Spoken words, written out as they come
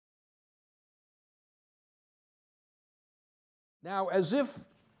Now, as if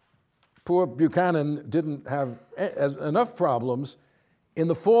poor Buchanan didn't have enough problems, in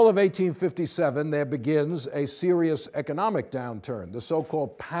the fall of 1857, there begins a serious economic downturn, the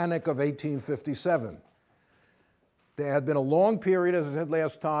so-called Panic of 1857. There had been a long period, as I said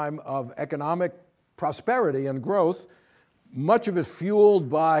last time, of economic prosperity and growth, much of it fueled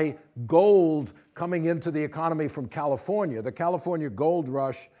by gold coming into the economy from California. The California gold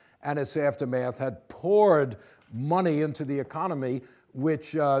rush and its aftermath had poured money into the economy,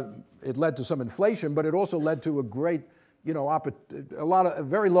 which it led to some inflation, but it also led to a great, a lot of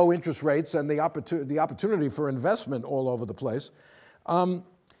very low interest rates and the opportunity for investment all over the place.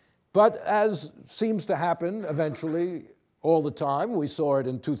 But as seems to happen eventually all the time, we saw it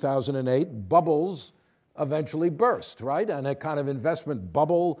in 2008, bubbles eventually burst, right? And a kind of investment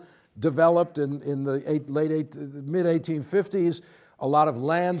bubble developed in the mid-1850s, a lot of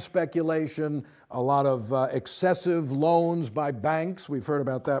land speculation, a lot of excessive loans by banks. We've heard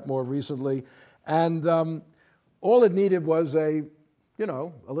about that more recently. And all it needed was a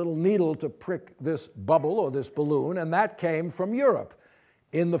little needle to prick this bubble or this balloon, and that came from Europe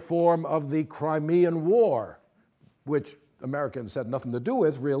in the form of the Crimean War, which Americans had nothing to do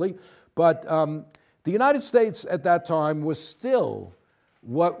with, really. But the United States at that time was still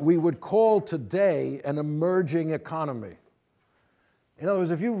what we would call today an emerging economy. In other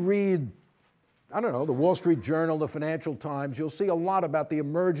words, if you read, I don't know, the Wall Street Journal, the Financial Times, you'll see a lot about the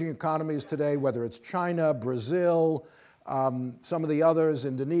emerging economies today, whether it's China, Brazil, some of the others,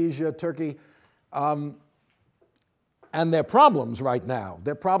 Indonesia, Turkey, and their problems right now.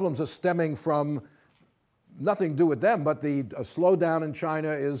 Their problems are stemming from nothing to do with them, but a slowdown in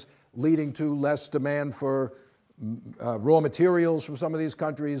China is leading to less demand for raw materials from some of these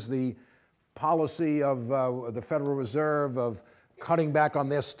countries. The policy of the Federal Reserve of cutting back on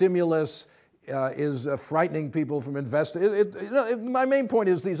their stimulus is frightening people from investing. My main point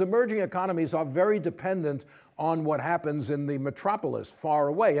is these emerging economies are very dependent on what happens in the metropolis far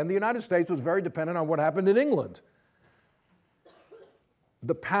away. And the United States was very dependent on what happened in England.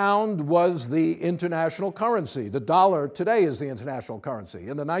 The pound was the international currency. The dollar today is the international currency.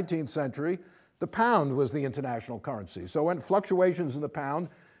 In the 19th century, the pound was the international currency. So when fluctuations in the pound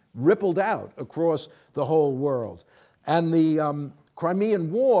rippled out across the whole world. And the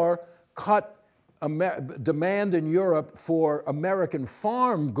Crimean War cut demand in Europe for American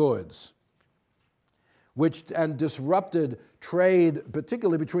farm goods, and disrupted trade,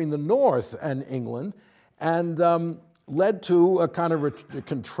 particularly between the North and England, and led to a kind of a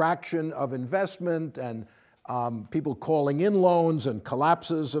contraction of investment and people calling in loans and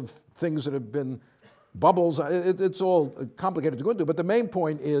collapses of things that have been bubbles. It's all complicated to go into, but the main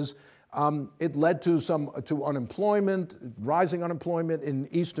point is it led to unemployment, rising unemployment in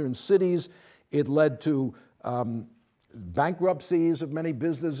eastern cities. It led to bankruptcies of many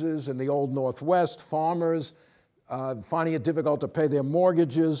businesses in the old Northwest, farmers finding it difficult to pay their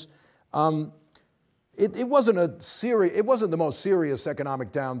mortgages. It wasn't the most serious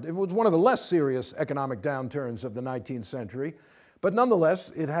economic it was one of the less serious economic downturns of the 19th century, but nonetheless,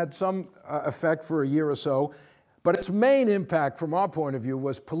 it had some effect for a year or so. But its main impact from our point of view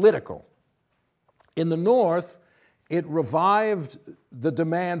was political. In the North, it revived the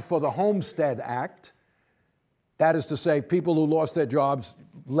demand for the Homestead Act. That is to say, people who lost their jobs,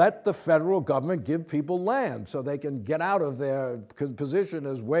 let the federal government give people land so they can get out of their position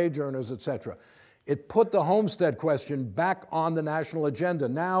as wage earners, et cetera. It put the homestead question back on the national agenda,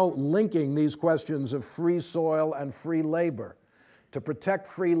 now linking these questions of free soil and free labor. To protect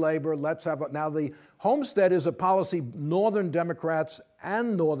free labor, now the homestead is a policy Northern Democrats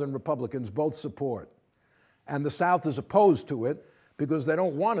and Northern Republicans both support. And the South is opposed to it because they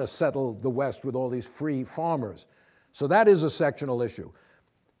don't want to settle the West with all these free farmers. So that is a sectional issue.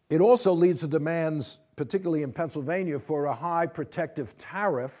 It also leads to demands, particularly in Pennsylvania, for a high protective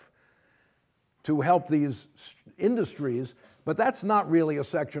tariff to help these industries, but that's not really a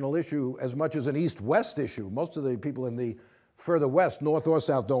sectional issue as much as an East-West issue. Most of the people in the further West, North or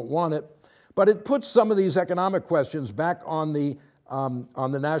South, don't want it. But it puts some of these economic questions back on the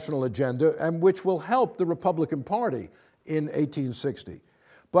national agenda, and which will help the Republican Party in 1860.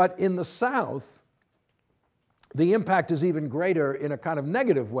 But in the South, the impact is even greater in a kind of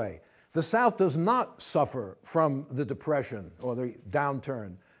negative way. The South does not suffer from the Depression or the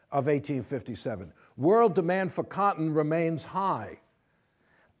downturn of 1857. World demand for cotton remains high.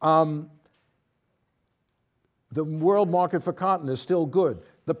 The world market for cotton is still good.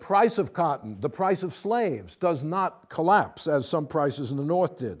 The price of cotton, the price of slaves, does not collapse as some prices in the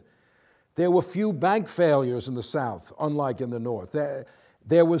North did. There were few bank failures in the South, unlike in the North.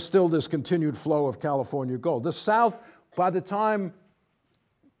 There was still this continued flow of California gold. The South By the time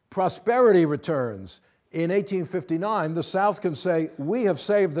prosperity returns in 1859, the South can say, we have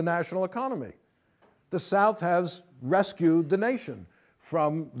saved the national economy. The South has rescued the nation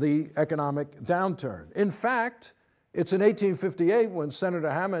from the economic downturn. In fact, it's in 1858 when Senator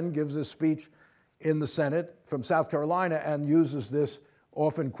Hammond gives this speech in the Senate from South Carolina and uses this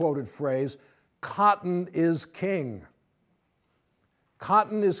often quoted phrase, "Cotton is king."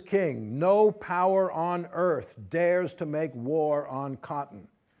 Cotton is king. No power on earth dares to make war on cotton.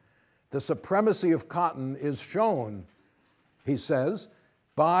 The supremacy of cotton is shown, he says,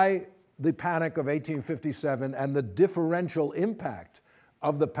 by the Panic of 1857 and the differential impact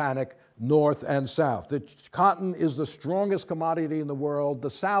of the panic North and South. That cotton is the strongest commodity in the world.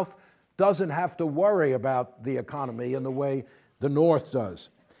 The South doesn't have to worry about the economy in the way the North does.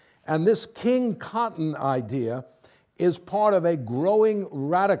 And this King Cotton idea is part of a growing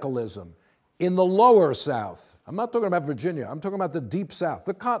radicalism in the lower South. I'm not talking about Virginia. I'm talking about the deep South,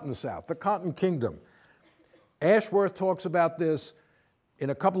 the Cotton South, the Cotton Kingdom. Ashworth talks about this. In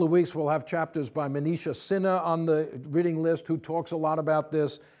a couple of weeks, we'll have chapters by Manisha Sinha on the reading list, who talks a lot about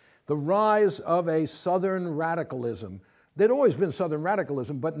this. The rise of a Southern radicalism. There'd always been Southern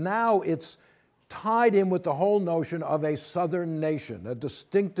radicalism, but now it's tied in with the whole notion of a Southern nation, a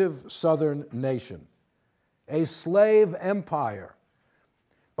distinctive Southern nation, a slave empire.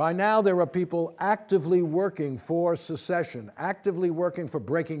 By now, there are people actively working for secession, actively working for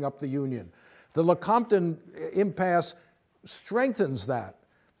breaking up the Union. The Lecompton impasse strengthens that.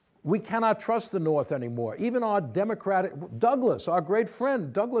 We cannot trust the North anymore. Even our Democratic, Douglas, our great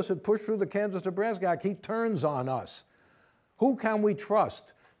friend, Douglas had pushed through the Kansas-Nebraska Act. He turns on us. Who can we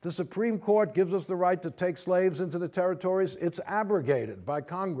trust? The Supreme Court gives us the right to take slaves into the territories. It's abrogated by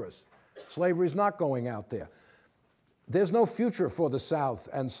Congress. Slavery's not going out there. There's no future for the South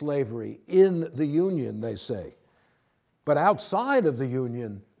and slavery in the Union, they say. But outside of the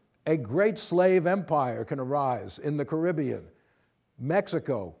Union, a great slave empire can arise in the Caribbean,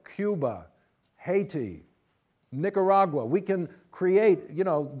 Mexico, Cuba, Haiti, Nicaragua. We can create,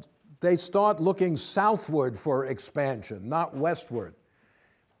 they start looking southward for expansion, not westward.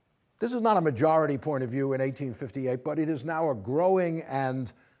 This is not a majority point of view in 1858, but it is now a growing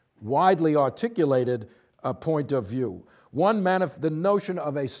and widely articulated point of view. The notion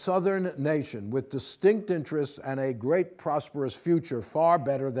of a Southern nation with distinct interests and a great prosperous future, far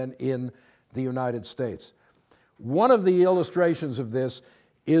better than in the United States. One of the illustrations of this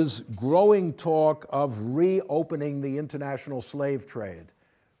is growing talk of reopening the international slave trade,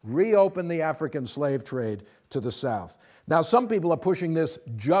 reopen the African slave trade to the South. Now, some people are pushing this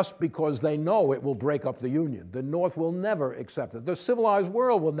just because they know it will break up the Union. The North will never accept it. The civilized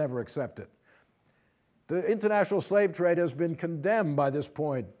world will never accept it. The international slave trade has been condemned by this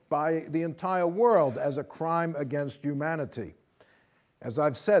point by the entire world as a crime against humanity. As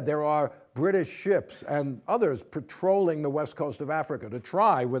I've said, there are British ships and others patrolling the west coast of Africa to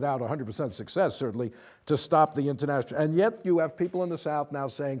try, without 100% success certainly, to stop the international. And yet you have people in the South now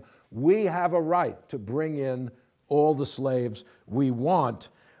saying, we have a right to bring in all the slaves we want.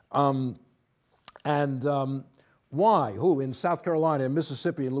 Why? Who? In South Carolina, in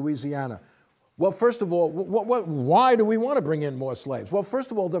Mississippi, in Louisiana. Well, first of all, why do we want to bring in more slaves? Well,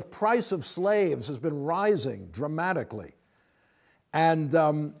 first of all, the price of slaves has been rising dramatically.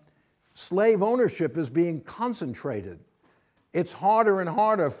 And slave ownership is being concentrated. It's harder and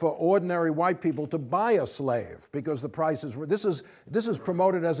harder for ordinary white people to buy a slave because the price is, this is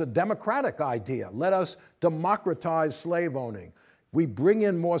promoted as a democratic idea. Let us democratize slave owning. We bring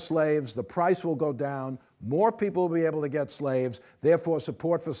in more slaves, the price will go down, more people will be able to get slaves, therefore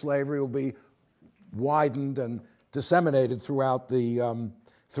support for slavery will be widened and disseminated throughout the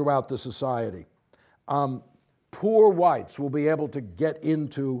society. Poor whites will be able to get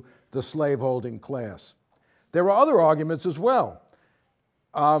into the slaveholding class. There are other arguments as well.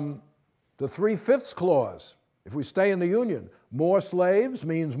 The 3/5 clause, if we stay in the Union, more slaves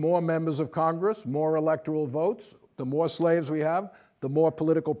means more members of Congress, more electoral votes. The more slaves we have, the more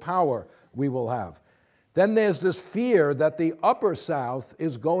political power we will have. Then there's this fear that the upper South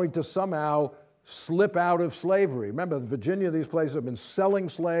is going to somehow slip out of slavery. Remember, Virginia, these places have been selling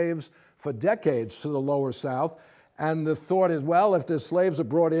slaves for decades to the lower South, and the thought is, well, if the slaves are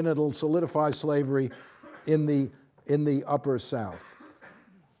brought in, it'll solidify slavery in the upper South.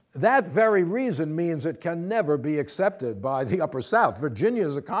 That very reason means it can never be accepted by the upper South.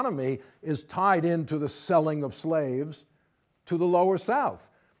 Virginia's economy is tied into the selling of slaves to the lower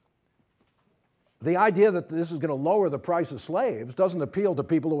South. The idea that this is going to lower the price of slaves doesn't appeal to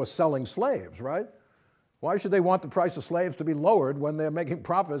people who are selling slaves, right? Why should they want the price of slaves to be lowered when they're making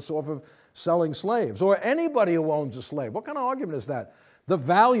profits off of selling slaves? Or anybody who owns a slave. What kind of argument is that? The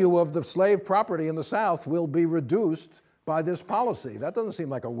value of the slave property in the South will be reduced by this policy. That doesn't seem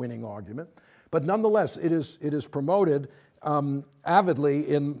like a winning argument. But nonetheless, it is promoted avidly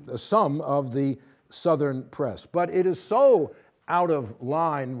in some of the Southern press. But it is so out of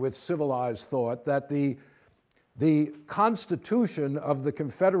line with civilized thought that the Constitution of the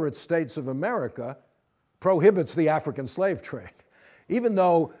Confederate States of America prohibits the African slave trade. Even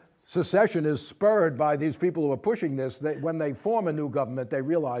though secession is spurred by these people who are pushing this, when they form a new government, they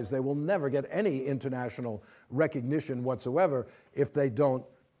realize they will never get any international recognition whatsoever if they don't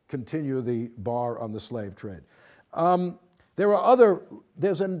continue the bar on the slave trade.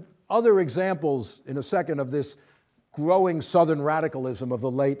 There's other examples in a second of this growing Southern radicalism of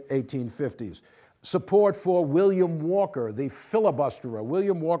the late 1850s. Support for William Walker, the filibusterer.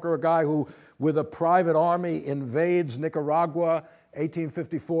 William Walker, a guy who, with a private army, invades Nicaragua,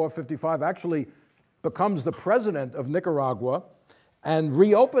 1854-55, actually becomes the president of Nicaragua and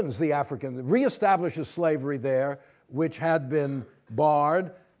reopens reestablishes slavery there, which had been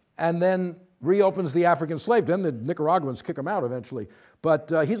barred, and then reopens the African slave. Then the Nicaraguans kick him out eventually.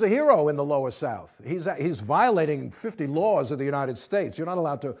 But he's a hero in the Lower South. He's violating 50 laws of the United States. You're not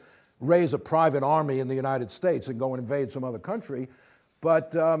allowed to raise a private army in the United States and go and invade some other country.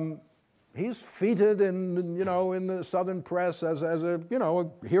 But he's feted in the Southern press as a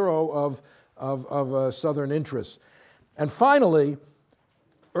hero of Southern interests. And finally,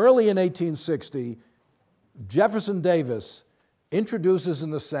 early in 1860, Jefferson Davis introduces in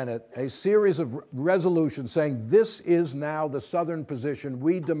the Senate a series of resolutions saying this is now the Southern position.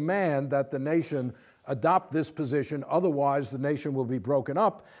 We demand that the nation adopt this position, otherwise the nation will be broken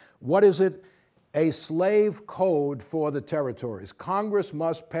up. What is it? A slave code for the territories. Congress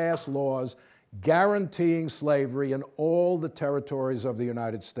must pass laws guaranteeing slavery in all the territories of the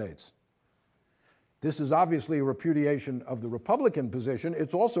United States. This is obviously a repudiation of the Republican position.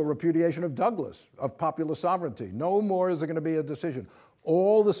 It's also a repudiation of Douglas, of popular sovereignty. No more is there going to be a decision.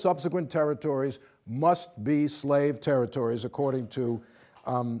 All the subsequent territories must be slave territories, according to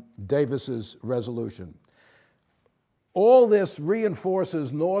Davis's resolution. All this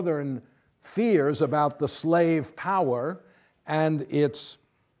reinforces Northern fears about the slave power and its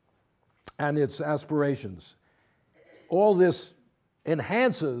aspirations. All this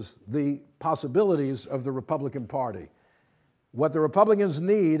enhances the possibilities of the Republican Party. What the Republicans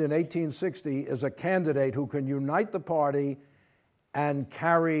need in 1860 is a candidate who can unite the party and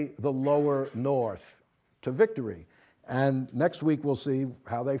carry the lower North to victory. And next week we'll see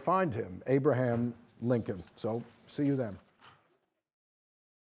how they find him, Abraham Lincoln. So see you then.